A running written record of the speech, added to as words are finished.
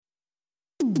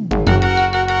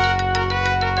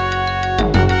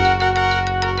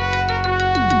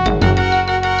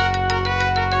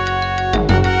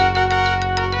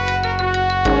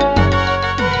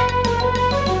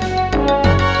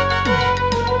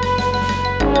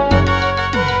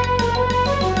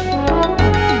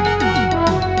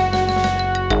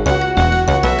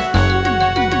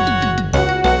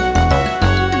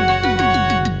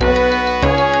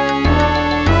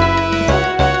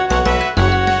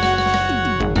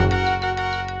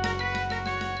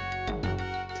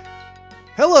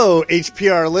Hello,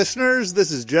 HPR listeners.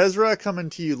 This is Jezra coming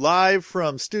to you live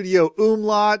from Studio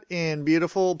Umlaut in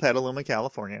beautiful Petaluma,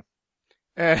 California.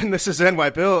 And this is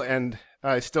NYbill, and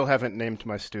I still haven't named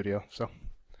my studio, so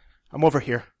I'm over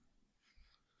here.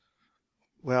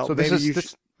 Well, so maybe you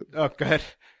Oh, go ahead.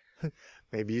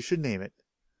 Maybe you should name it.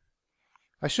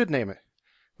 I should name it.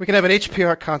 We can have an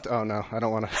HPR Oh, no, I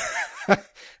don't want to.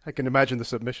 I can imagine the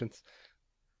submissions.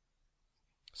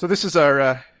 So this is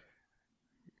our...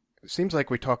 It seems like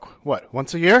we talk, what,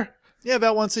 once a year? Yeah,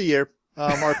 about once a year.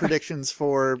 Our predictions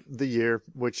for the year,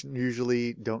 which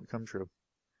usually don't come true.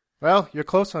 Well, you're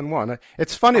close on one.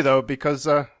 It's funny, though, because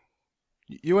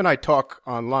you and I talk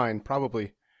online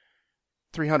probably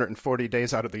 340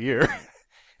 days out of the year,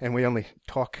 and we only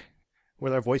talk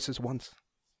with our voices once.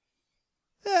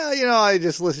 Yeah, I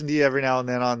just listen to you every now and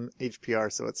then on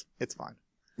HPR, so it's fine.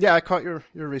 Yeah, I caught your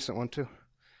recent one, too.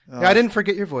 Yeah, I didn't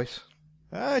forget your voice.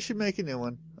 I should make a new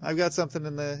one. I've got something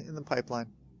in the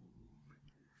pipeline.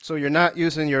 So you're not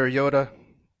using your Yoda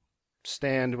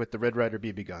stand with the Red Ryder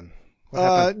BB gun? What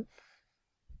happened?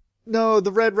 No,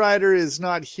 the Red Ryder is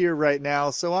not here right now,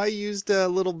 so I used a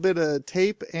little bit of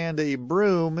tape and a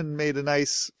broom and made a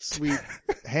nice, sweet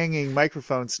hanging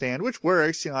microphone stand, which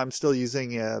works. I'm still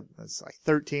using it's like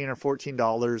 $13 or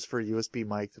 $14 for a USB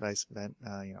mic that I spent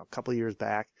a couple of years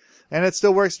back, and it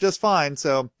still works just fine.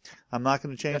 So I'm not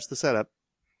going to change the setup.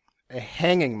 A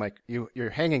hanging mic.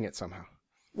 You're hanging it somehow.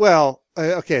 Well,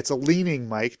 okay, it's a leaning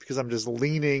mic because I'm just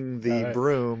leaning the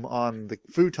broom on the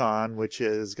futon, which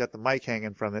has got the mic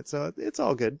hanging from it, so it's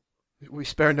all good. We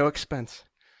spare no expense.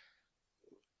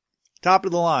 Top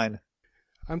of the line.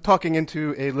 I'm talking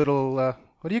into a little,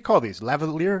 what do you call these?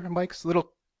 Lavalier mics?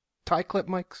 Little tie clip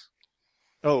mics?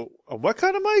 Oh, what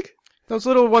kind of mic? Those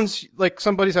little ones, like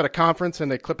somebody's at a conference and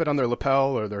they clip it on their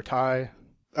lapel or their tie.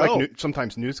 Like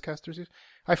sometimes newscasters use.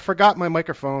 I forgot my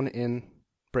microphone in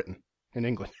Britain. In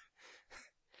England.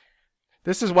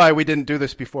 This is why we didn't do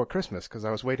this before Christmas, because I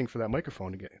was waiting for that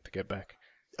microphone to get back.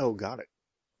 Oh, got it.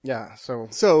 Yeah, so...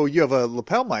 So you have a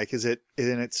lapel mic. Is it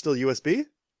still USB?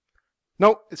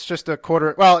 No, it's just a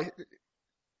quarter... Well,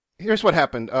 here's what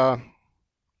happened. I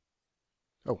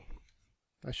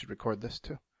should record this,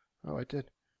 too. Oh, I did.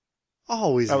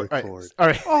 Always record. Right. All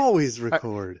right. Always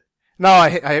record. No, I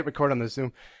hit record on the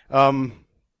Zoom.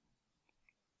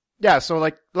 Yeah, so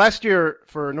like last year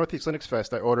for Northeast Linux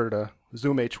Fest, I ordered a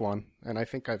Zoom H1, and I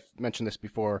think I've mentioned this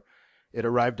before. It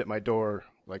arrived at my door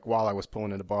like while I was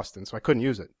pulling into Boston, so I couldn't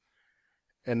use it.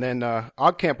 And then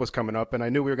OggCamp was coming up, and I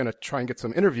knew we were going to try and get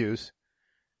some interviews.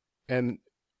 And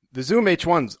the Zoom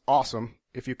H1's awesome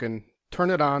if you can turn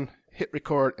it on, hit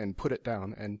record, and put it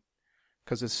down. And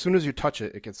because as soon as you touch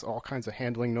it, it gets all kinds of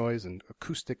handling noise and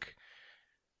acoustic.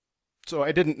 So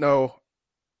I didn't know,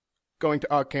 going to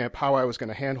OggCamp, how I was going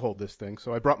to handhold this thing,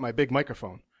 so I brought my big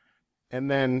microphone.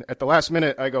 And then at the last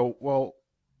minute, I go, well,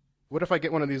 what if I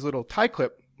get one of these little tie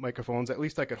clip microphones? At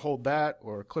least I could hold that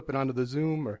or clip it onto the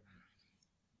Zoom.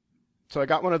 So I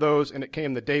got one of those, and it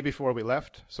came the day before we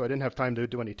left, so I didn't have time to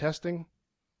do any testing.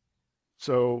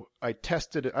 So I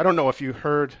tested it. I don't know if you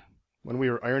heard when we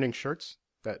were ironing shirts,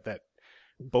 that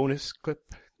bonus clip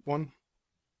one.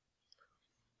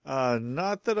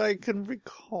 Not that I can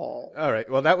recall. All right.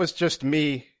 Well, that was just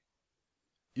me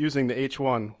using the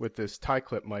H1 with this tie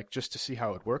clip mic just to see how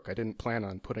it would work. I didn't plan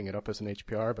on putting it up as an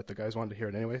HPR, but the guys wanted to hear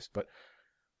it anyways. But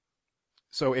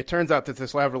so it turns out that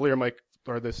this lavalier mic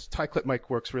or this tie clip mic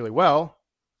works really well.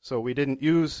 So we didn't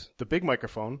use the big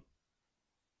microphone.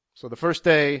 So the first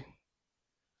day,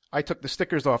 I took the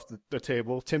stickers off the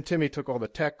table. Timmy took all the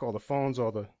tech, all the phones,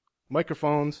 all the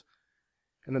microphones.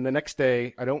 And then the next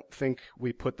day, I don't think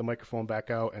we put the microphone back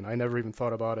out, and I never even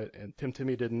thought about it, and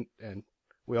Timmy didn't, and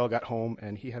we all got home,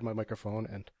 and he had my microphone,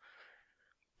 and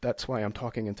that's why I'm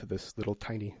talking into this little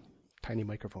tiny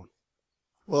microphone.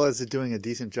 Well, is it doing a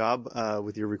decent job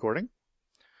with your recording?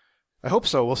 I hope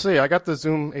so. We'll see. I got the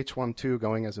Zoom H1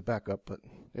 going as a backup, but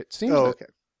it seems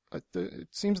it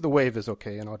seems the wave is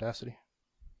okay in Audacity.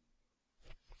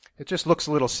 It just looks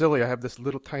a little silly. I have this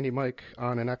little tiny mic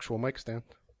on an actual mic stand.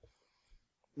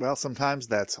 Well, sometimes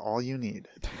that's all you need.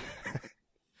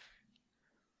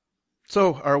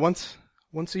 So, our once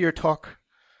a year talk,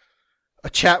 a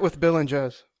chat with Bill and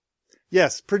Jez.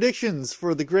 Yes, predictions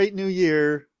for the great new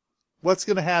year. What's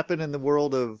going to happen in the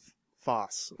world of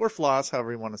FOSS, or FLOSS,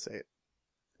 however you want to say it.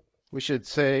 We should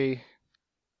say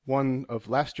one of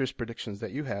last year's predictions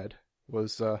that you had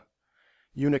was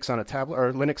Unix on a tablet,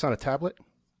 or Linux on a tablet.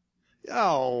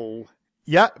 Oh.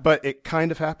 Yeah, but it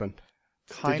kind of happened.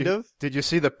 Kind of? Did you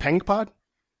see the peng pod?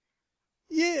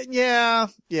 Yeah.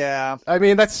 I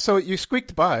mean, that's so you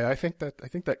squeaked by. I think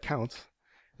that counts.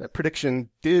 That prediction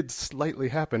did slightly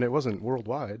happen. It wasn't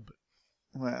worldwide, but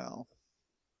well,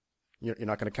 you're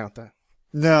not going to count that.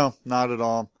 No, not at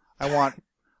all. I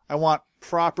want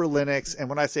proper Linux, and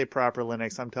when I say proper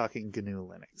Linux, I'm talking GNU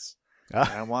Linux. And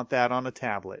I want that on a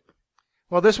tablet.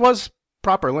 Well, this was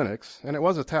proper Linux, and it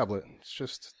was a tablet.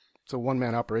 It's a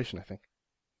one-man operation, I think.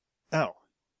 Oh.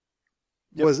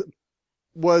 Yep.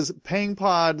 Was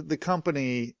PengPod, the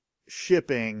company,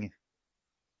 shipping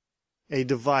a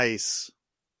device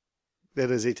that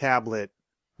is a tablet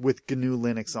with GNU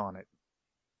Linux on it?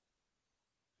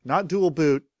 Not dual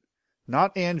boot,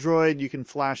 not Android, you can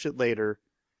flash it later.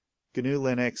 GNU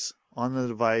Linux on the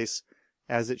device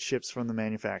as it ships from the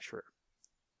manufacturer.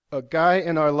 A guy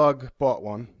in our lug bought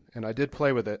one, and I did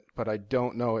play with it, but I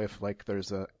don't know if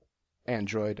there's a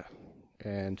Android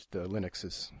and the Linux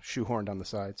is shoehorned on the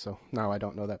side, so now I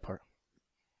don't know that part.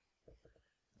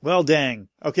 Well, dang.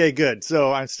 Okay, good.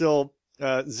 So I'm still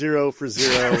 0 for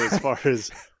 0 as far as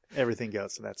everything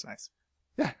goes, so that's nice.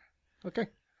 Yeah. Okay.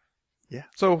 Yeah.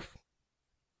 So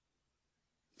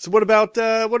what about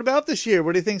this year?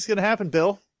 What do you think's going to happen,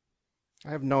 Bill? I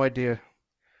have no idea.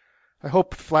 I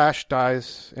hope Flash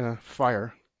dies in a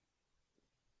fire.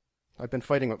 I've been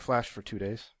fighting with Flash for 2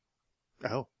 days.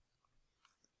 Oh.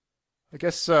 I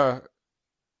guess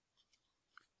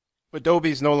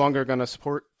Adobe's no longer going to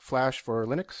support Flash for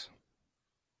Linux.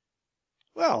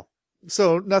 Well,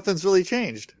 so nothing's really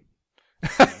changed.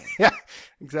 Yeah,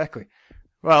 exactly.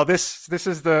 Well, this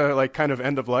is the kind of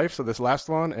end of life, so this last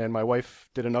one, and my wife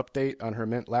did an update on her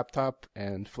Mint laptop,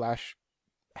 and Flash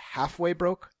halfway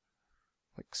broke.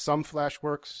 Some Flash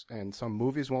works, and some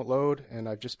movies won't load, and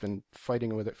I've just been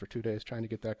fighting with it for 2 days trying to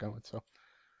get that going. So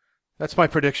that's my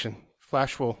prediction.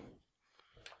 Flash will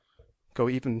go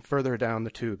even further down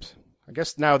the tubes. I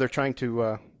guess now they're trying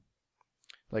to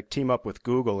team up with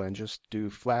Google and just do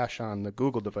Flash on the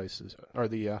Google devices or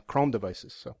the Chrome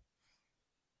devices. So,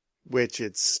 which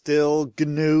it's still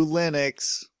GNU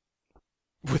Linux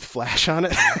with Flash on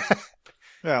it.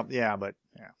 Well, yeah.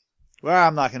 Well,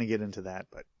 I'm not going to get into that,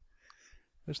 but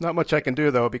there's not much I can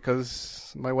do though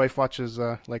because my wife watches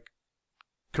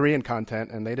Korean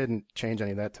content and they didn't change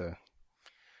any of that to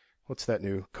what's that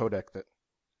new codec that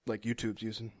YouTube's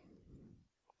using?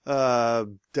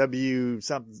 WebM.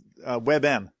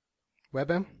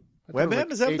 WebM?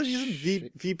 WebM? Is that what they're using?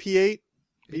 VP8?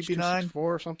 VP9? H.264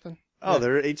 or something? Oh,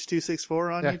 they're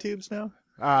H.264 on YouTube's now?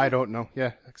 I don't know.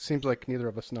 Yeah, it seems like neither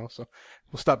of us know, so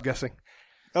we'll stop guessing.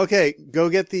 Okay, go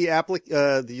get the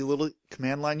the little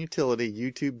command line utility,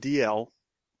 YouTube DL.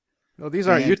 No, these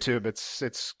aren't YouTube.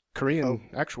 It's Korean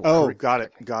actual. Got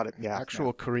it. Yeah,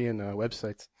 actual Korean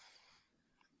websites.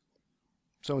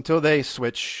 So until they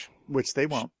switch, which they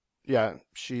won't.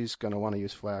 She's gonna want to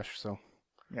use Flash. So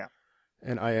yeah,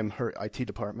 and I am her IT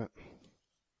department.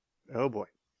 Oh boy.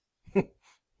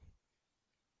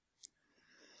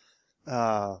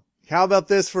 How about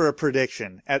this for a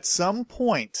prediction? At some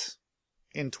point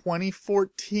in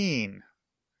 2014,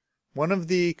 one of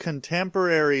the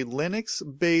contemporary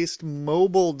Linux-based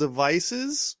mobile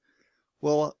devices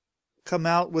will come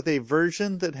out with a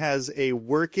version that has a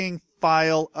working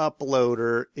file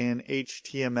uploader in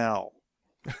HTML.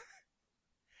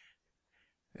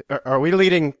 Are we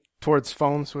leading towards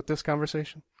phones with this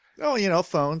conversation? Oh,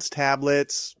 phones,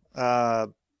 tablets,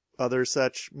 other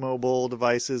such mobile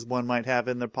devices one might have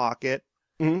in their pocket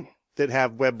that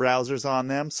have web browsers on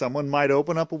them. Someone might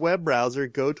open up a web browser,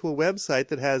 go to a website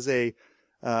that has a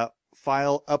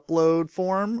file upload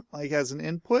form, has an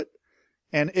input,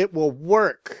 and it will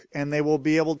work, and they will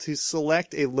be able to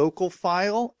select a local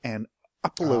file and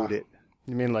upload it.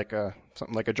 You mean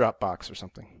something like a Dropbox or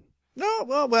something? No,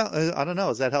 well, I don't know.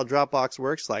 Is that how Dropbox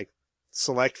works?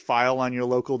 Select file on your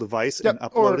local device and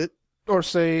upload it? Or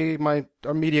say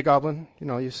our Media Goblin,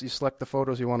 you select the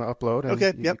photos you want to upload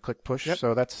and you click push. Yep.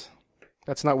 So that's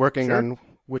not working on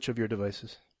which of your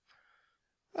devices?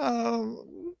 Did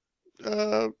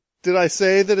I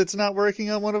say that it's not working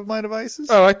on one of my devices?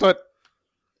 Oh, I thought...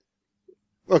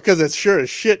 Well, because it's sure as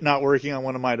shit not working on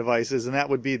one of my devices, and that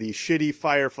would be the shitty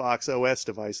Firefox OS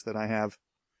device that I have.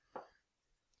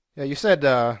 Yeah, you said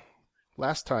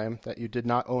last time that you did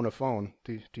not own a phone.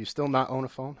 Do you still not own a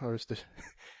phone, or is that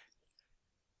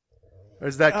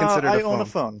considered a phone? I own a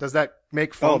phone. Does that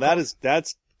make phone? That's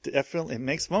definitely, it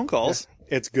makes phone calls.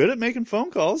 Yeah. It's good at making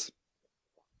phone calls.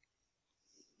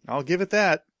 I'll give it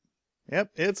that.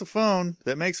 Yep, it's a phone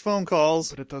that makes phone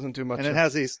calls. But it doesn't do much. And it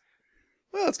has these,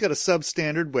 well, it's got a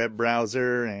substandard web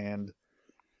browser, and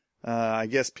I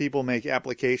guess people make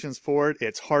applications for it.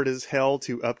 It's hard as hell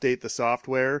to update the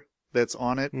software that's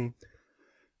on it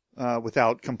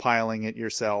without compiling it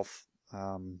yourself.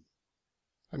 I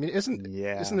mean,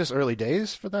 isn't this early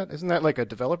days for that? Isn't that like a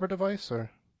developer device,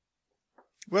 or?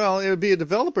 Well, it would be a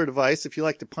developer device if you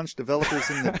like to punch developers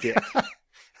in the dick.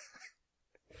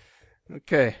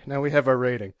 Okay, now we have our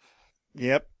rating.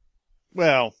 Yep.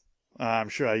 Well, I'm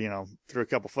sure I, threw a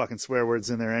couple fucking swear words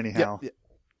in there anyhow. Yeah.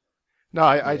 No,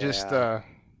 I just,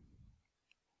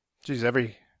 geez,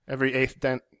 every eighth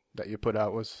dent that you put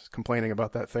out was complaining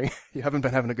about that thing. You haven't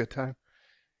been having a good time.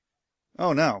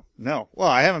 Oh, no. Well,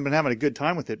 I haven't been having a good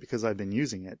time with it because I've been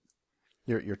using it.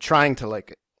 You're trying to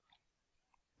like it.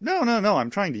 No, I'm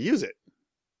trying to use it.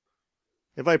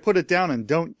 If I put it down and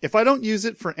if I don't use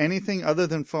it for anything other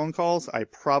than phone calls, I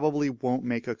probably won't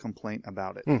make a complaint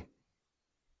about it.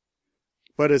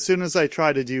 But as soon as I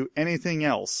try to do anything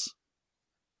else,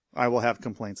 I will have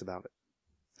complaints about it.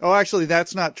 Oh, actually,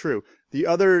 that's not true. The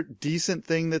other decent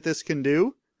thing that this can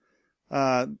do,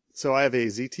 so I have a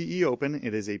ZTE open.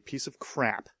 It is a piece of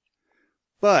crap.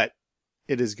 But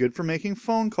it is good for making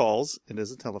phone calls. It is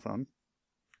a telephone.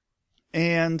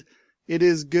 And it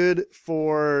is good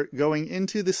for going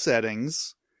into the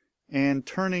settings and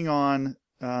turning on,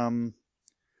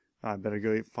 I better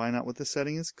go find out what the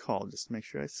setting is called just to make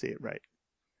sure I say it right.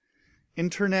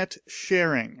 Internet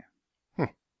sharing.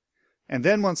 And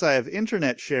then once I have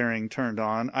internet sharing turned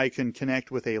on, I can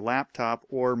connect with a laptop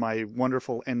or my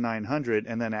wonderful N900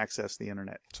 and then access the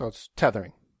internet. So it's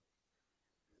tethering.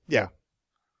 Yeah.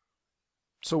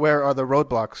 So where are the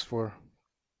roadblocks for?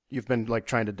 You've been like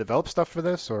trying to develop stuff for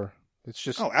this, or it's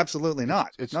just? Oh, absolutely not.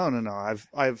 No.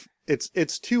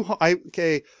 It's too high.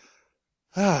 Okay.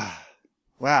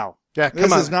 Wow. Yeah.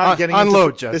 Come on.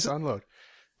 Unload, Jeff. Unload.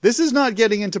 This is not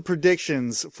getting into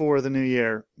predictions for the new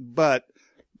year, but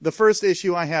the first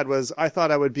issue I had was I thought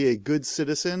I would be a good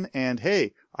citizen, and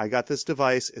hey, I got this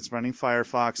device. It's running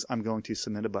Firefox. I'm going to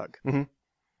submit a bug. Mm-hmm.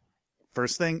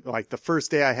 First thing, like the first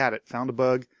day I had it, found a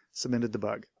bug, submitted the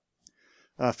bug.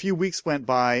 A few weeks went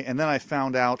by, and then I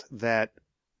found out that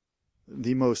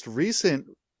the most recent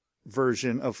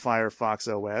version of Firefox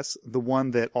OS, the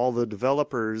one that all the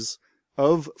developers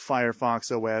of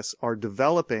Firefox OS are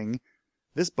developing,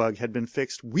 this bug had been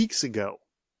fixed weeks ago.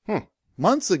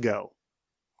 Months ago.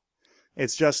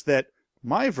 It's just that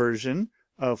my version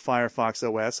of Firefox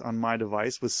OS on my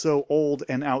device was so old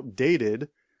and outdated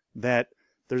that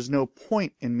there's no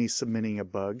point in me submitting a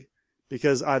bug,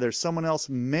 because either someone else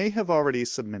may have already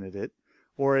submitted it,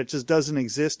 or it just doesn't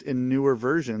exist in newer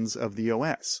versions of the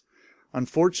OS.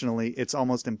 Unfortunately, it's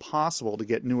almost impossible to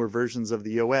get newer versions of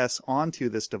the OS onto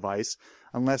this device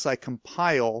unless I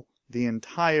compile the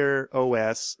entire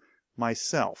OS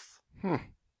myself.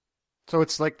 So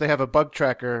it's like they have a bug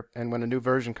tracker, and when a new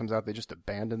version comes out, they just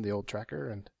abandon the old tracker?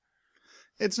 And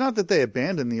it's not that they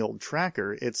abandoned the old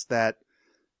tracker. It's that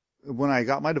when I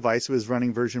got my device, it was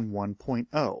running version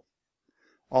 1.0.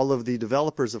 All of the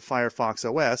developers of Firefox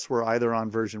OS were either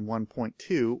on version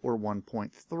 1.2 or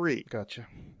 1.3. Gotcha.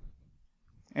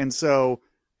 And so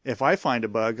if I find a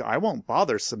bug, I won't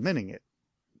bother submitting it,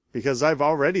 because I've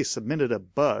already submitted a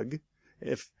bug.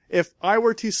 If I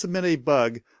were to submit a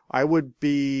bug, I would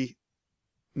be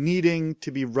needing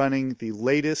to be running the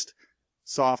latest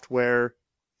software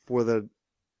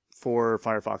for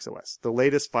Firefox OS, the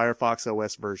latest Firefox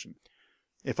OS version.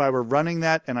 If I were running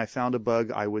that and I found a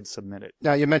bug, I would submit it.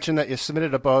 Now, you mentioned that you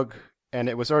submitted a bug and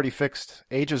it was already fixed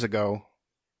ages ago,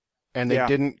 and they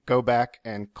didn't go back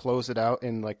and close it out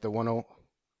in like the 1.0,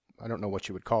 I don't know what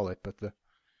you would call it, but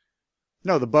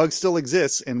No, the bug still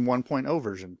exists in 1.0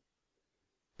 version.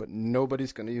 But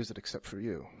nobody's going to use it except for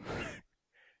you.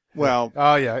 Well,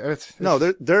 oh yeah, no,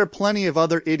 there are plenty of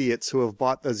other idiots who have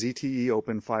bought the ZTE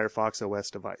Open Firefox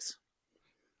OS device.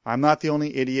 I'm not the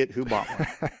only idiot who bought one.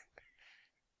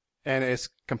 And it's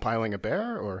compiling a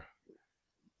bear, or?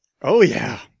 Oh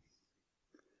yeah.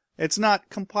 It's not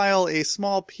compile a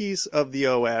small piece of the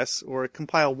OS or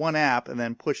compile one app and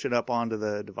then push it up onto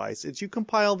the device. It's you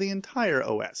compile the entire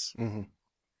OS. Mm-hmm.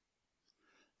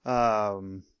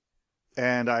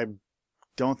 And I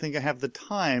don't think I have the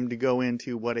time to go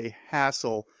into what a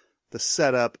hassle the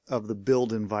setup of the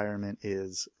build environment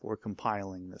is for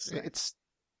compiling this thing.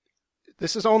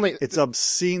 This is only It's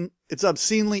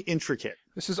obscenely intricate.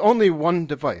 this is only one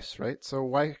device, right? So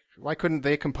why couldn't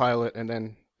they compile it and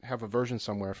then have a version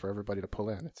somewhere for everybody to pull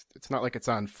in? It's not like it's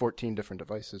on 14 different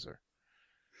devices or.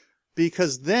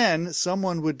 Because then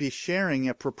someone would be sharing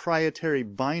a proprietary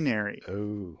binary.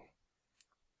 Oh.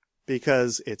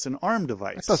 Because it's an ARM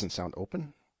device. That doesn't sound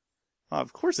open.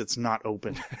 Of course it's not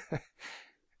open.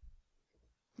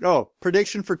 Oh,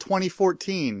 prediction for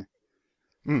 2014.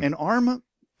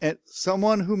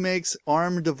 Someone who makes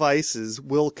ARM devices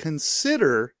will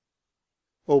consider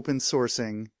open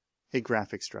sourcing a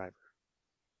graphics driver.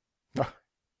 Oh.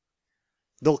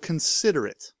 They'll consider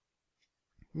it.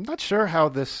 I'm not sure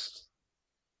how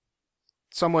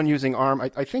someone using ARM,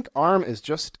 I think ARM is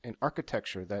just an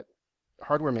architecture that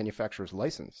hardware manufacturers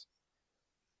license.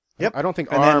 Yep. I don't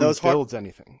think And ARM builds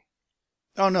anything.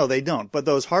 Oh, no, they don't. But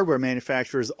those hardware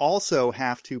manufacturers also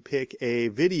have to pick a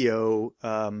video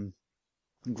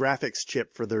graphics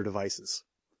chip for their devices.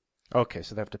 Okay,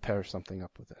 so they have to pair something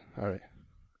up with it. All right.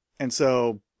 And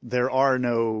so there are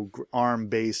no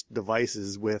ARM-based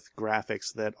devices with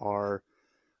graphics that are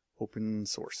open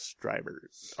source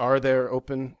drivers. Are there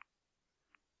open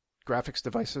graphics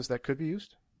devices that could be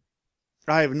used?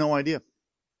 I have no idea.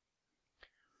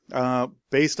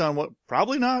 Based on what?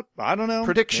 Probably not. I don't know.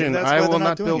 Prediction, I will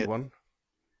not build one.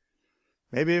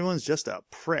 Maybe everyone's just a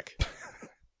prick.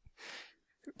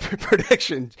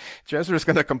 Prediction, Jezra is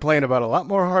going to complain about a lot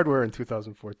more hardware in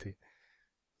 2014.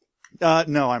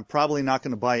 No, I'm probably not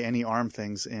going to buy any ARM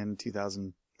things in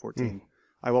 2014.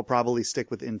 I will probably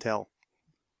stick with Intel.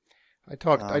 I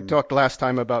talked last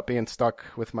time about being stuck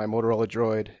with my Motorola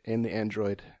Droid in the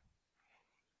Android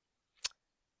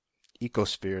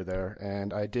ecosphere there,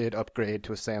 and I did upgrade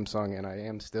to a Samsung, and I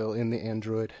am still in the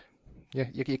Android. Yeah,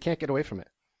 you can't get away from it.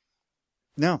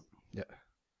 No. Yeah.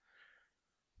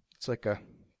 It's like a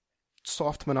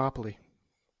soft monopoly.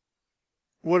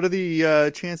 What are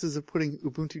the chances of putting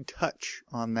Ubuntu Touch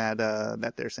on that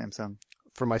there Samsung?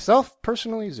 For myself,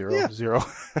 personally, zero. Yeah. Zero.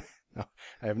 No,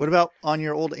 I haven't. What about on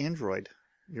your old Android?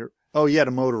 You had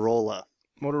a Motorola.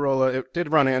 Motorola, it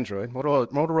did run Android.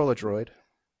 Motorola Droid.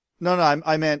 No,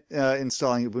 I meant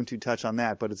installing Ubuntu Touch on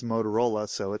that, but it's Motorola,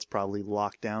 so it's probably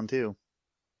locked down too.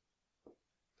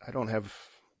 I don't have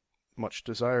much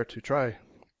desire to try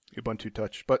Ubuntu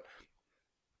Touch, but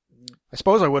I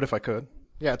suppose I would if I could.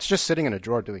 Yeah, it's just sitting in a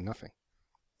drawer doing nothing.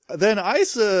 Then I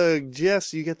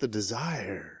suggest you get the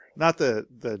Desire. Not the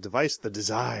device, the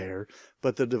Desire,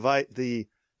 but the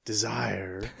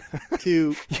Desire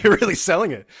to... You're really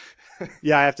selling it.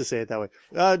 Yeah, I have to say it that way.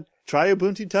 Try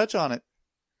Ubuntu Touch on it.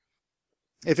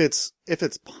 If it's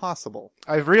possible.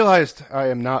 I've realized I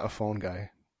am not a phone guy.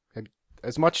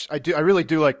 As much I really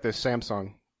do like the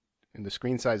Samsung, and the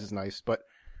screen size is nice, but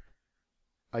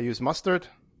I use Mustard,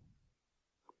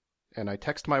 and I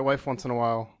text my wife once in a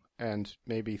while, and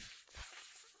maybe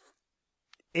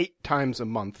 8 times a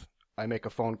month I make a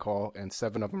phone call, and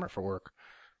 7 of them are for work.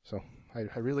 So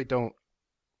I really don't.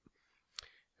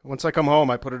 Once I come home,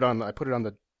 I put it on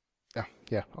the.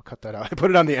 Yeah, I'll cut that out. I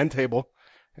put it on the end table.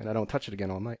 And I don't touch it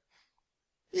again all night.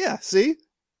 Yeah, see?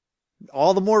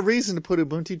 All the more reason to put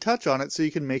Ubuntu Touch on it so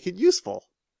you can make it useful.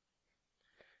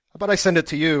 How about I send it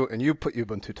to you and you put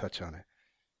Ubuntu Touch on it?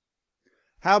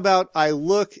 How about I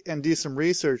look and do some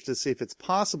research to see if it's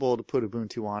possible to put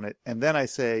Ubuntu on it, and then I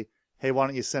say, hey, why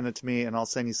don't you send it to me and I'll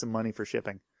send you some money for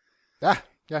shipping. Yeah.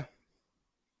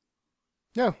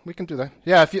 Yeah, we can do that.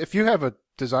 Yeah, if you have a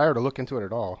desire to look into it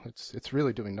at all, it's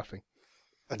really doing nothing.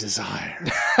 A desire.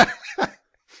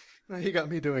 You got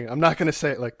me doing it. I'm not going to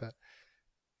say it like that.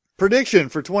 Prediction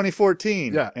for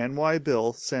 2014. Yeah.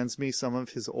 NYbill sends me some of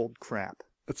his old crap.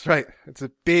 That's right. It's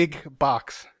a big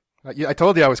box. I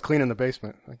told you I was cleaning the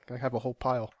basement. I have a whole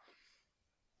pile.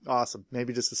 Awesome.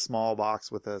 Maybe just a small box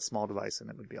with a small device in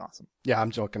it would be awesome. Yeah,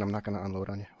 I'm joking. I'm not going to unload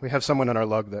on you. We have someone in our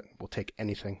lug that will take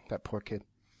anything. That poor kid.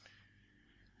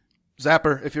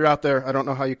 Zapper, if you're out there, I don't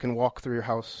know how you can walk through your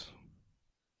house.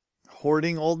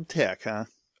 Hoarding old tech, huh?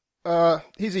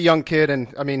 He's a young kid,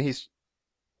 and I mean, he's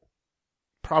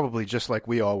probably just like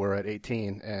we all were at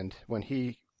 18. And when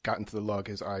he got into the lug,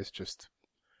 his eyes just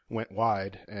went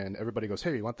wide, and everybody goes,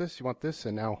 "Hey, you want this? You want this?"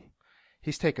 And now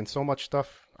he's taken so much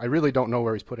stuff. I really don't know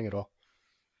where he's putting it all.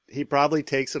 He probably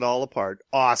takes it all apart.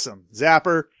 Awesome.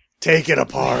 Zapper, take it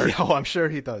apart. Oh, I'm sure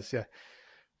he does. Yeah.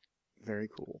 Very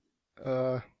cool.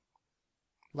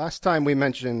 Last time we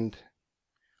mentioned,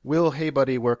 will Hey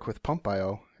Buddy work with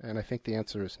Pump.io? And I think the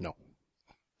answer is no.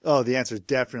 Oh, the answer is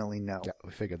definitely no. Yeah, we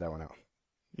figured that one out.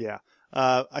 Yeah.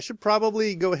 I should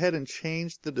probably go ahead and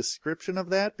change the description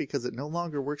of that because it no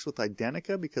longer works with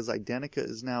Identica because Identica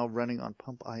is now running on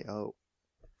Pump.io.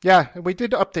 Yeah, we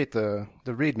did update the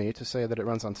README to say that it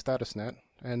runs on StatusNet,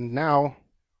 and now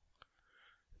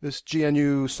this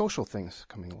GNU social thing's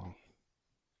coming along.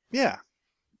 Yeah.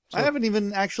 So, I haven't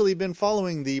even actually been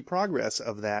following the progress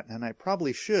of that, and I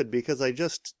probably should, because I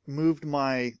just moved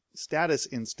my status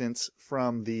instance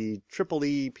from the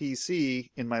EEE PC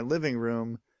in my living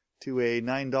room to a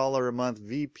 $9 a month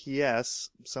VPS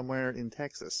somewhere in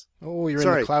Texas. oh, you're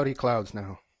Sorry. in the cloudy clouds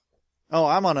now. Oh,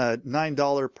 I'm on a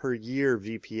 $9 per year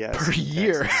VPS. Per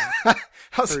year?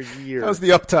 Per year. How's the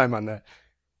uptime on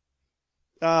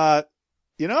that?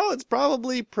 It's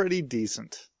probably pretty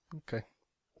decent. Okay.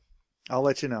 I'll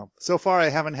let you know. So far, I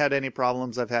haven't had any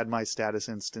problems. I've had my status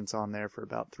instance on there for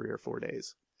about 3 or 4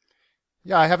 days.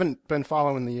 Yeah, I haven't been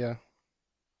following the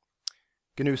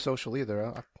GNU social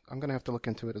either. I'm going to have to look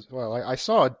into it as well. I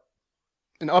saw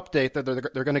an update that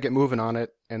they're going to get moving on it,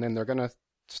 and then they're going to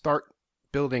start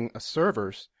building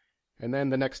servers. And then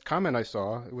the next comment I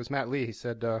saw, it was Matt Lee. He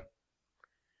said,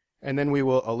 and then we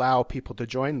will allow people to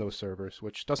join those servers,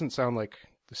 which doesn't sound like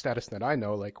the status that I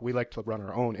know. Like, we like to run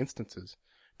our own instances.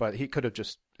 But it could have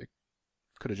just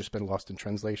been lost in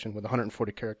translation with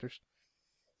 140 characters.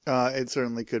 It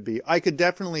certainly could be. I could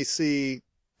definitely see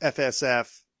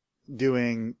FSF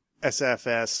doing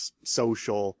SFS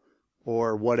social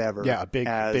or whatever. Yeah, a big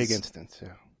instance.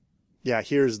 Yeah. Yeah,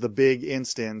 here's the big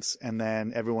instance, and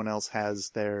then everyone else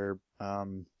has their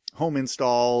home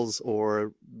installs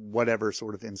or whatever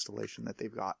sort of installation that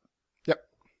they've got. Yep.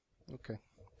 Okay.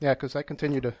 Yeah, because I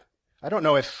don't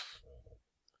know if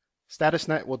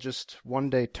StatusNet will just one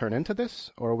day turn into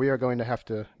this, or we are going to have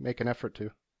to make an effort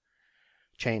to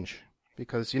change.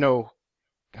 Because you know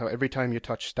how every time you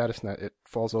touch StatusNet, it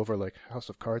falls over like House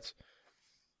of Cards?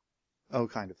 Oh,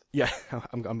 kind of. Yeah,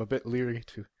 I'm a bit leery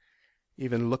to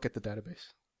even look at the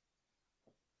database.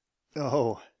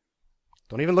 Oh.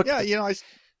 Don't even look at it. Yeah,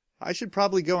 I should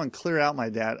probably go and clear out my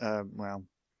data.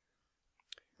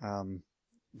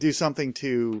 Do something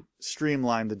to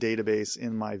streamline the database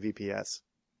in my VPS.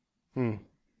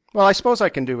 Well, I suppose I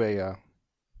can do a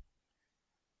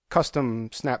custom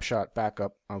snapshot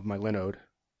backup of my Linode.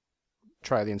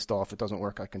 Try the install. If it doesn't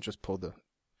work, I can just pull the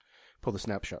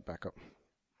snapshot back up.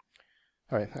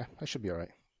 All right, I should be all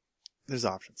right. There's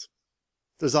options.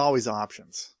 There's always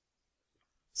options.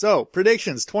 So,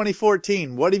 predictions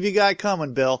 2014. What have you got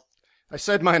coming, Bill? I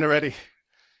said mine already.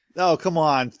 Oh, come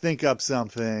on. Think up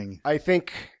something. I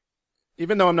think,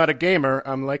 even though I'm not a gamer,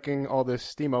 I'm liking all this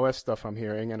SteamOS stuff I'm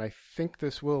hearing, and I think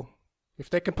this will, if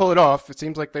they can pull it off, it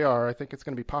seems like they are, I think it's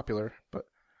going to be popular, but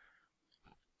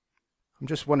I'm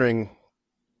just wondering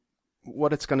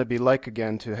what it's going to be like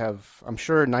again to have, I'm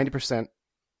sure 90%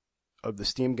 of the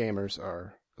Steam gamers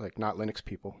are like not Linux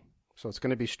people, so it's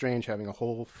going to be strange having a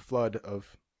whole flood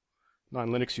of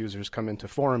non-Linux users come into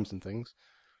forums and things.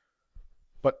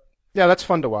 But yeah, that's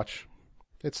fun to watch.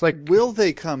 It's like, will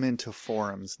they come into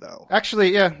forums though?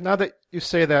 Actually, yeah. Now that you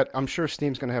say that, I'm sure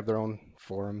Steam's going to have their own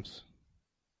forums.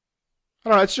 I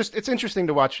don't know. It's interesting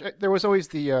to watch. There was always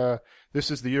the this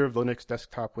is the year of Linux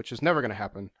desktop, which is never going to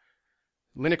happen.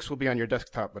 Linux will be on your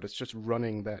desktop, but it's just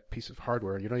running that piece of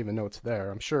hardware. You don't even know it's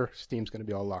there. I'm sure Steam's going to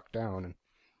be all locked down, and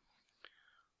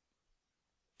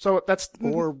so that's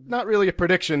not really a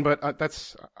prediction, but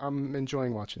I'm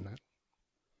enjoying watching that.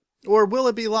 Or will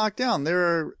it be locked down? There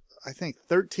are, I think,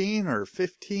 13 or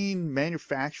 15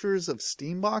 manufacturers of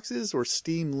Steam boxes or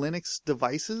Steam Linux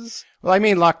devices. Well, I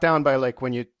mean locked down by like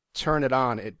when you turn it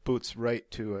on, it boots right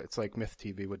to, it's like Myth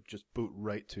TV would just boot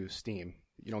right to Steam.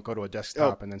 You don't go to a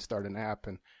desktop and then start an app,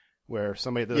 and where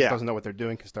somebody that doesn't know what they're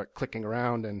doing can start clicking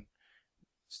around, and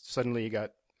suddenly you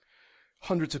got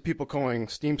hundreds of people calling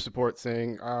Steam support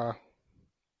saying, I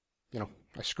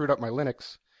screwed up my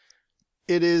Linux.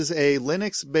 It is a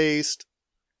Linux-based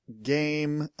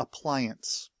game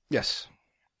appliance. Yes.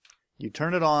 You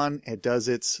turn it on, it does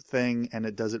its thing, and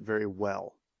it does it very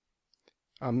well.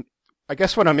 I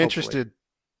guess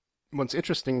what's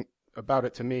interesting about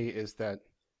it to me is that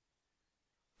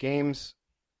games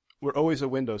were always a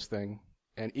Windows thing,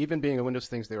 and even being a Windows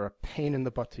thing, they were a pain in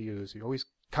the butt to use. You always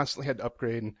constantly had to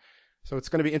upgrade, and so it's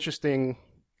going to be interesting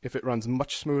if it runs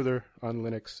much smoother on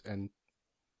Linux and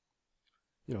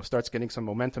starts getting some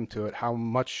momentum to it, how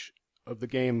much of the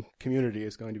game community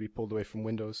is going to be pulled away from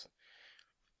Windows.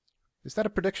 Is that a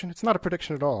prediction? It's not a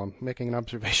prediction at all. I'm making an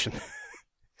observation.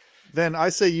 Then I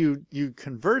say you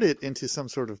convert it into some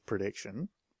sort of prediction.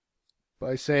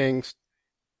 By saying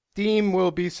Steam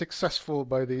will be successful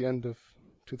by the end of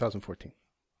 2014.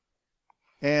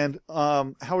 And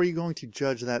how are you going to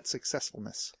judge that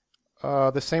successfulness?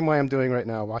 The same way I'm doing right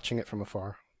now, watching it from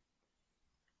afar.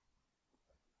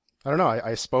 I don't know.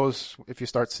 I suppose if you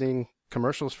start seeing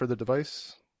commercials for the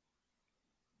device,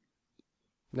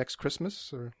 next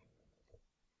Christmas? Or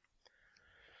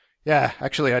yeah,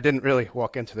 actually, I didn't really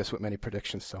walk into this with many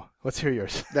predictions, so let's hear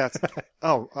yours.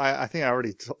 I think I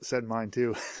already said mine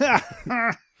too.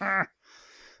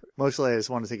 Mostly I just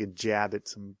want to take a jab at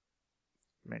some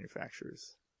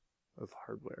manufacturers of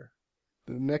hardware.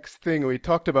 The next thing we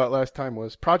talked about last time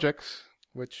was projects,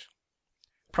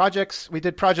 we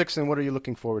did projects, and what are you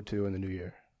looking forward to in the new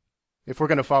year? If we're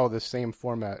going to follow this same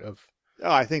format of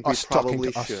I think we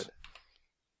probably should. Us.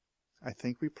 I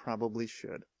think we probably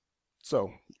should.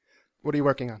 So, what are you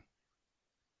working on?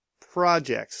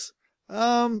 Projects.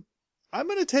 I'm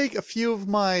going to take a few of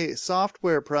my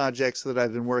software projects that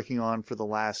I've been working on for the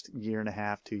last year and a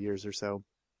half, 2 years or so,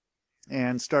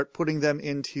 and start putting them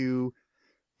into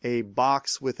a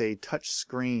box with a touch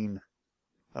screen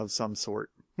of some sort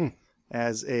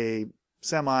as a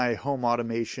semi-home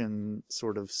automation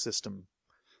sort of system.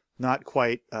 Not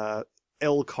quite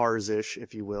L-Cars-ish,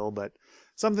 if you will, but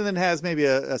something that has maybe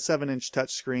a 7-inch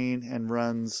touch screen and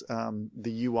runs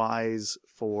the UIs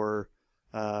for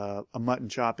a Mutton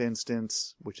Chop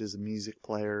instance, which is a music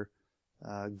player,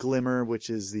 Glimmer, which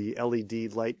is the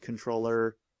LED light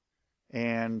controller,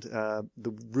 and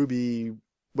the Ruby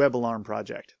web alarm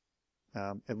project.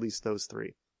 At least those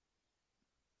three.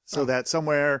 So that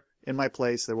somewhere in my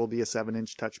place there will be a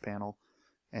 7-inch touch panel,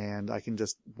 and I can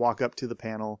just walk up to the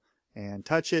panel and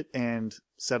touch it and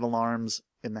set alarms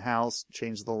in the house,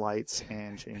 change the lights,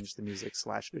 and change the music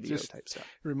 / video type stuff.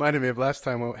 Reminded me of last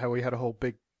time how we had a whole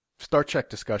big Star Trek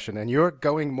discussion, and you're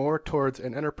going more towards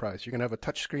an enterprise. You're going to have a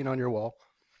touch screen on your wall.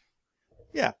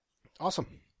 Yeah. Awesome.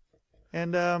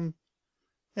 And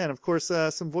of course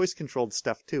some voice controlled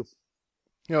stuff too.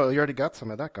 You already got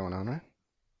some of that going on, right?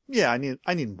 Yeah, I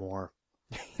need more.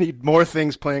 You need more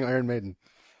things playing Iron Maiden.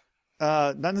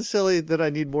 Not necessarily that I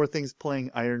need more things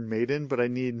playing Iron Maiden, but I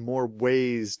need more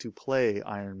ways to play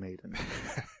Iron Maiden.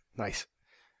 Nice.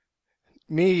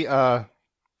 Me,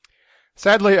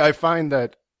 sadly, I find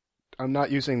that I'm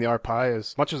not using the RPi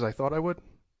as much as I thought I would.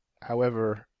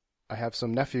 However, I have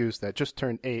some nephews that just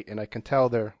turned 8, and I can tell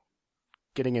they're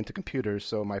getting into computers,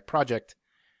 so my project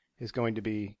is going to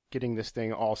be getting this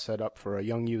thing all set up for a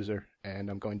young user, and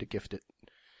I'm going to gift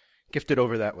it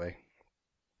over that way.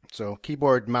 So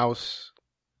keyboard, mouse,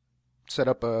 set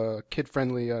up a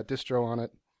kid-friendly distro on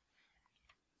it,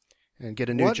 and get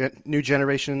a new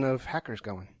generation of hackers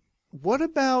going. What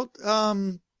about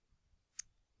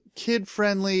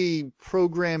kid-friendly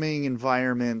programming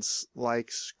environments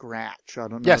like Scratch? I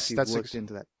don't know if you've looked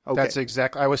into that. Okay. That's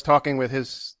exactly. I was talking with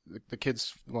the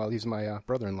kids. Well, he's my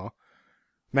brother-in-law,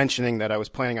 mentioning that I was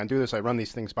planning on doing this. I run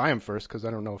these things by him first because I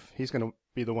don't know if he's going to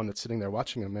be the one that's sitting there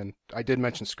watching them. And I did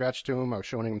mention Scratch to him. I was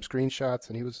showing him screenshots,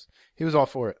 and he was all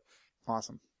for it.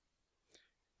 Awesome.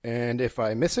 And if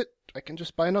I miss it, I can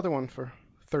just buy another one for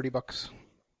 $30.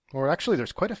 Or actually,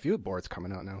 there's quite a few boards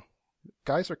coming out now.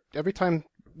 Every time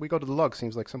we go to the lug,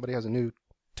 seems like somebody has a new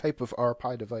type of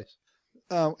RPi device.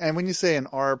 And when you say an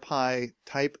RPi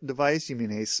type device, you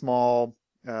mean a small,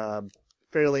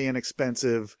 fairly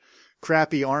inexpensive,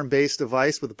 crappy ARM-based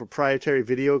device with a proprietary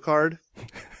video card?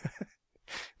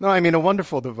 No, I mean a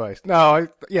wonderful device. No,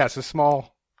 it's a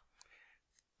small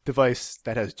device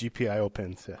that has GPIO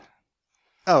pins. Yeah.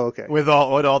 Oh, okay. With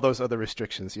all those other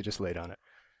restrictions you just laid on it.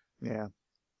 Yeah.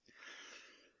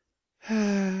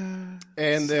 And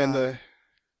then do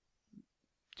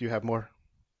you have more?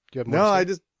 No,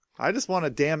 I just want a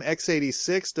damn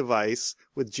x86 device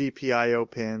with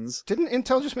GPIO pins. Didn't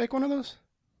Intel just make one of those?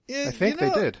 Yeah, I think they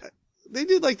did. They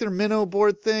did like their Minnow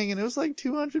board thing, and it was like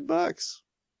 $200.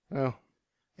 Oh.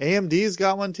 AMD's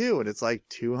got one too, and it's like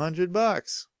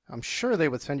 $200. I'm sure they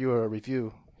would send you a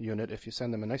review unit if you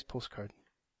send them a nice postcard.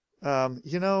 I've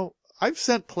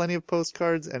sent plenty of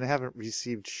postcards and haven't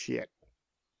received shit.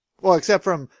 Well, except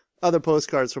from other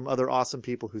postcards from other awesome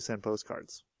people who send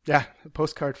postcards. Yeah, the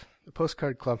postcard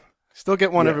club. Still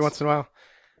get one every once in a while.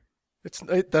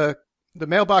 The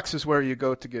mailbox is where you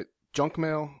go to get junk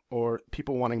mail or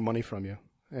people wanting money from you.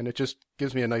 And it just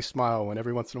gives me a nice smile when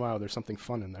every once in a while there's something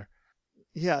fun in there.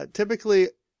 Yeah, typically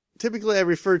I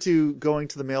refer to going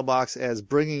to the mailbox as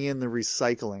bringing in the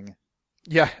recycling.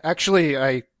 Yeah, actually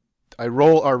I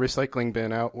roll our recycling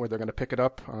bin out where they're going to pick it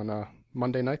up on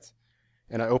Monday nights.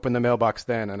 And I open the mailbox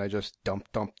then and I just dump,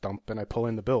 and I pull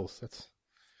in the bills.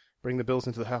 Bring the bills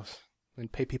into the house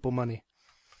and pay people money.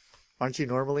 Aren't you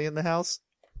normally in the house?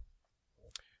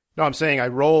 No, I'm saying I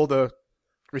roll the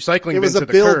recycling bin to the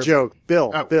curb. It was a Bill joke.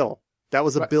 Bill. That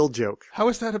was a Bill joke. How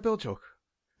is that a Bill joke?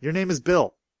 Your name is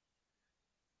Bill.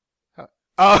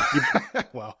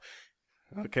 Well,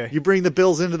 okay. You bring the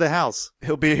bills into the house.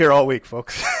 He'll be here all week,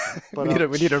 folks. we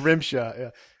need a rim shot, yeah.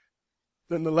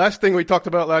 Then the last thing we talked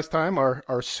about last time,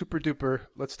 our super duper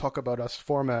let's talk about us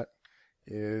format,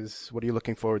 is what are you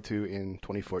looking forward to in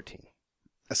 2014?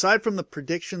 Aside from the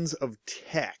predictions of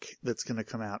tech that's going to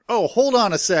come out. Oh, hold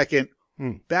on a second.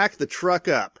 Back the truck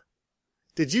up.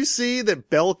 Did you see that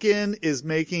Belkin is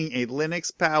making a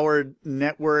Linux-powered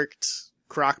networked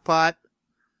crockpot?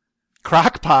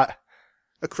 Crockpot?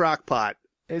 A crockpot.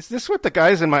 Is this what the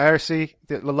guys in my IRC,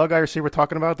 the Lug IRC were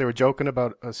talking about? They were joking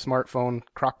about a smartphone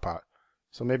crockpot.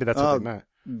 So maybe that's what they meant.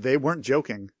 They weren't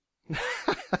joking.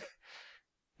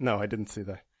 No, I didn't see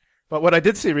that. But what I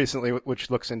did see recently, which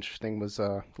looks interesting, was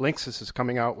Linksys is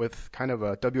coming out with kind of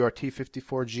a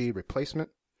WRT54G replacement,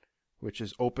 which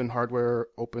is open hardware,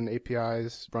 open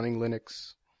APIs, running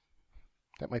Linux.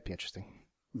 That might be interesting.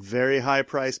 Very high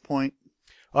price point.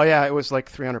 Oh yeah, it was like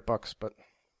 $300, but.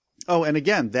 Oh, and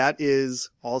again, that is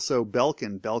also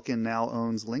Belkin. Belkin now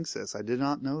owns Linksys. I did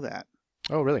not know that.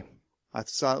 Oh, really? I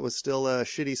thought it was still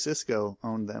shitty Cisco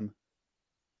owned them.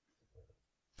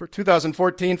 For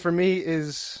 2014, for me,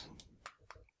 is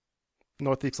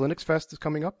Northeast Linux Fest is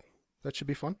coming up. That should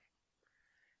be fun.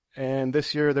 And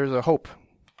this year, there's a Hope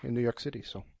in New York City.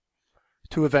 So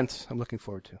 2 events I'm looking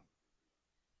forward to.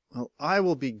 Well, I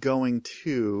will be going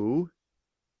to...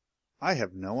 I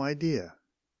have no idea.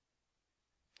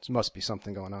 There must be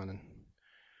something going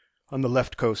on the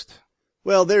left coast.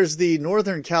 Well, there's the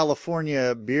Northern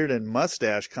California Beard and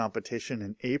Mustache competition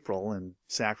in April in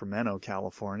Sacramento,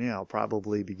 California. I'll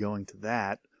probably be going to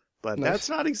that. But nice.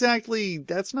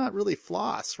 That's not really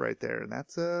floss right there.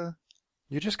 That's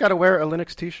You just got to wear a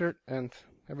Linux t-shirt and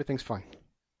everything's fine.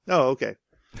 Oh, okay.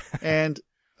 And,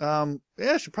 I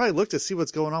should probably look to see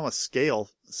what's going on with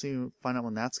Scale. Find out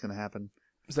when that's going to happen.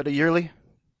 Is that a yearly?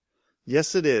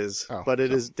 Yes, it is. But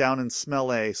it is down in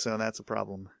Smell A, so that's a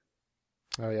problem.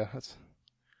 Oh, yeah.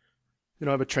 You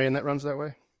don't have a train that runs that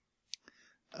way?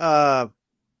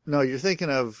 No, you're thinking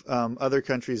of other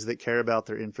countries that care about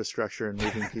their infrastructure and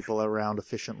moving people around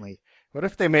efficiently. What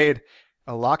if they made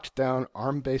a locked down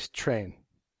ARM-based train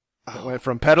that went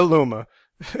from Petaluma?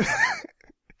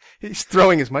 He's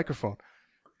throwing his microphone.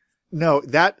 No,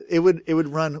 it would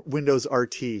run Windows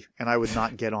RT, and I would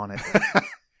not get on it.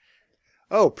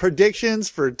 Oh, predictions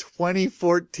for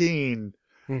 2014.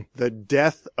 The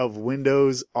death of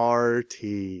Windows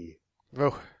RT.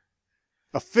 Oh.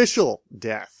 Official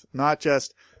death. Not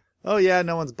just, oh yeah,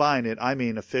 no one's buying it. I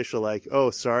mean official, like,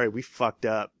 oh, sorry, we fucked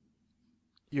up.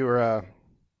 You're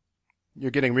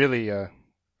getting really, are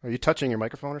you touching your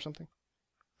microphone or something?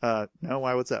 No,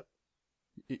 why, what's up?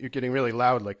 You're getting really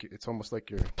loud, like, it's almost like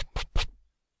you're...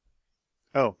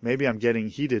 Oh, maybe I'm getting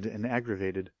heated and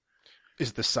aggravated.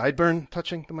 Is the sideburn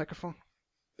touching the microphone?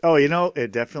 Oh,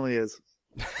 it definitely is.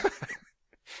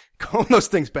 Calling those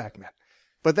things back, man.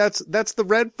 But that's the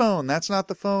red phone. That's not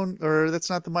the phone, or that's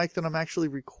not the mic that I'm actually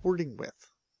recording with.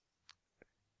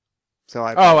 So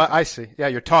I see. Yeah,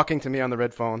 you're talking to me on the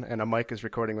red phone, and a mic is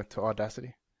recording with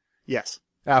Audacity. Yes.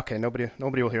 Okay, nobody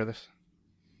will hear this.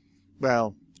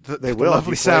 Well, they will. The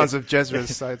lovely sounds of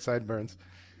Jezra's sideburns.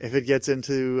 If it gets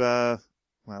into, well,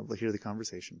 we'll hear the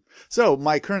conversation. So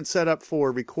my current setup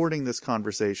for recording this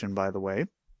conversation, by the way,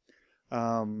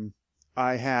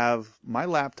 I have my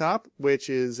laptop, which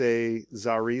is a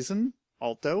Zarizen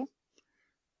Alto.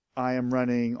 I am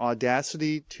running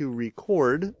Audacity to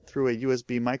record through a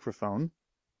USB microphone,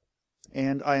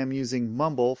 and I am using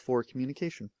Mumble for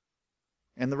communication,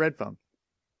 and the red phone.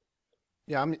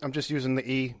 Yeah, I'm just using the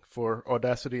E for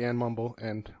Audacity and Mumble,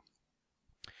 and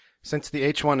since the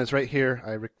H1 is right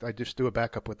here, I just do a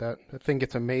backup with that. That thing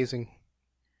gets amazing.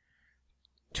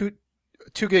 2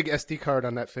 gig SD card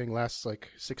on that thing lasts like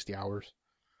 60 hours.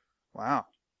 Wow.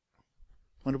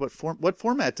 Wonder what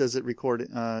format does it record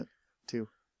to?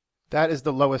 That is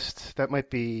the lowest. That might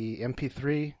be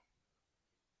MP3.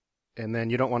 And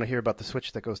then you don't want to hear about the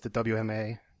switch that goes to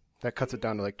WMA. That cuts it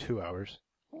down to like 2 hours.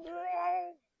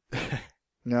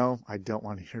 No, I don't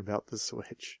want to hear about the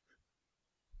switch.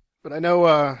 But I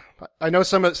know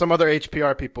some other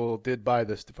HPR people did buy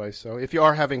this device. So if you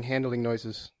are having handling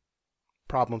noises,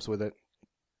 problems with it,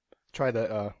 try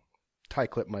the tie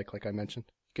clip mic like I mentioned.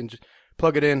 You can just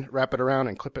plug it in, wrap it around,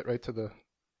 and clip it right to the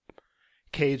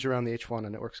cage around the H1,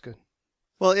 and it works good.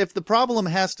 Well, if the problem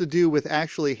has to do with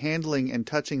actually handling and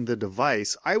touching the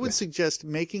device, I would suggest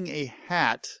making a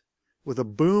hat with a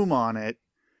boom on it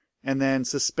and then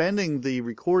suspending the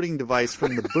recording device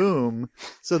from the boom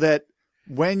so that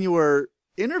when you are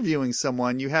interviewing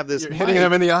someone, you have this You're hitting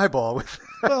them in the eyeball.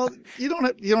 Well, you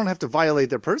don't have to violate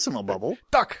their personal bubble.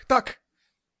 Duck.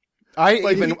 I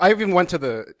even went to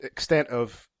the extent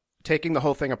of taking the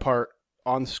whole thing apart,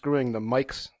 unscrewing the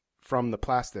mics from the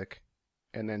plastic,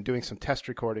 and then doing some test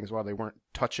recordings while they weren't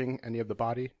touching any of the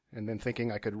body, and then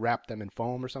thinking I could wrap them in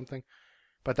foam or something.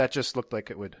 But that just looked like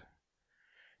it would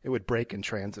break in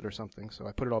transit or something. So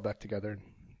I put it all back together and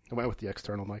I went with the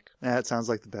external mic. That sounds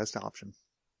like the best option.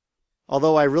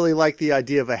 Although I really like the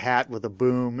idea of a hat with a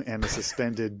boom and a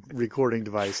suspended recording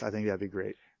device. I think that'd be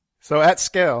great. So at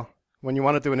scale, when you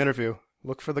want to do an interview,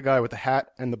 look for the guy with the hat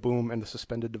and the boom and the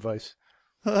suspended device.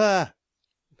 I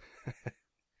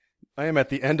am at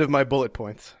the end of my bullet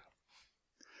points.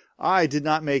 I did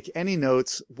not make any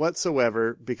notes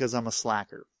whatsoever because I'm a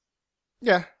slacker.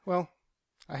 Yeah, well,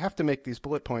 I have to make these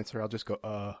bullet points or I'll just go,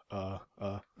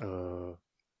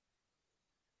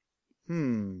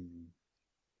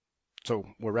 So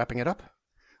we're wrapping it up?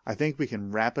 I think we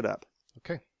can wrap it up.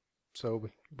 Okay. So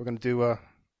we're going to do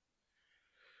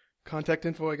contact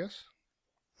info, I guess?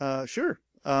 Sure.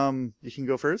 You can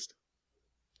go first.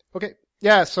 Okay.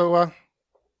 Yeah, so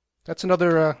that's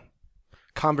another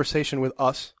conversation with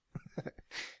us.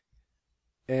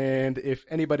 And if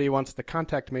anybody wants to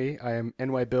contact me, I am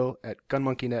NYbill at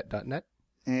gunmonkeynet.net.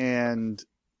 And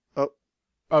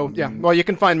Oh, yeah. Well, you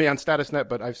can find me on StatusNet,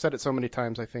 but I've said it so many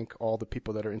times, I think all the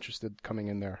people that are interested coming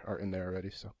in there are in there already.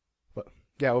 So, but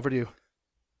yeah, over to you.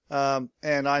 And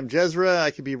I'm Jezra.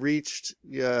 I can be reached.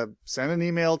 Send an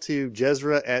email to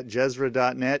Jezra at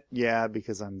Jezra.net. Yeah,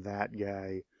 because I'm that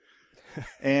guy.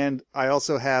 And I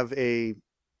also have a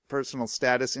personal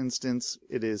status instance.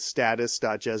 It is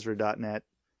status.Jezra.net.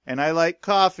 And I like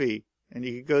coffee. And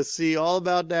you can go see all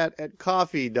about that at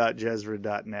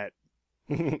coffee.Jezra.net.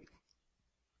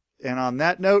 And on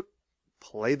that note,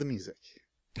 play the music.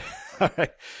 All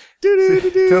right.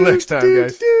 Till next time,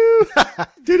 guys.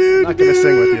 I'm not going to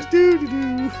sing with you.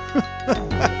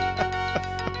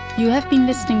 You have been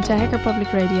listening to Hacker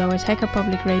Public Radio at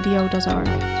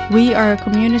hackerpublicradio.org. We are a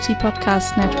community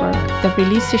podcast network that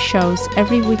releases shows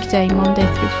every weekday, Monday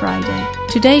through Friday.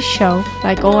 Today's show,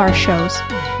 like all our shows,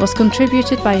 was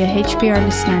contributed by a HPR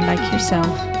listener like yourself.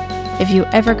 If you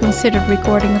ever considered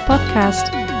recording a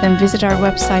podcast, then visit our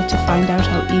website to find out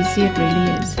how easy it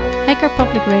really is. Hacker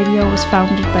Public Radio was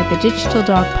founded by the Digital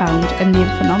Dog Pound and the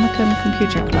Infonomicon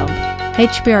Computer Club.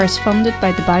 HPR is funded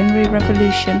by the Binary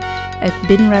Revolution at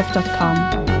binrev.com.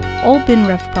 All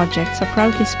BinRev projects are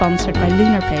proudly sponsored by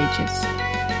Lunar Pages.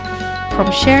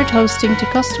 From shared hosting to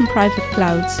custom private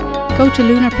clouds, go to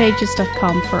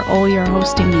lunarpages.com for all your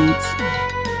hosting needs.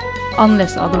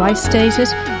 Unless otherwise stated,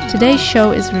 today's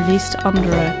show is released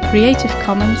under a Creative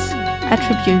Commons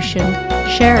Attribution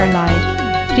Share Alike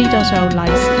 3.0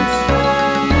 license.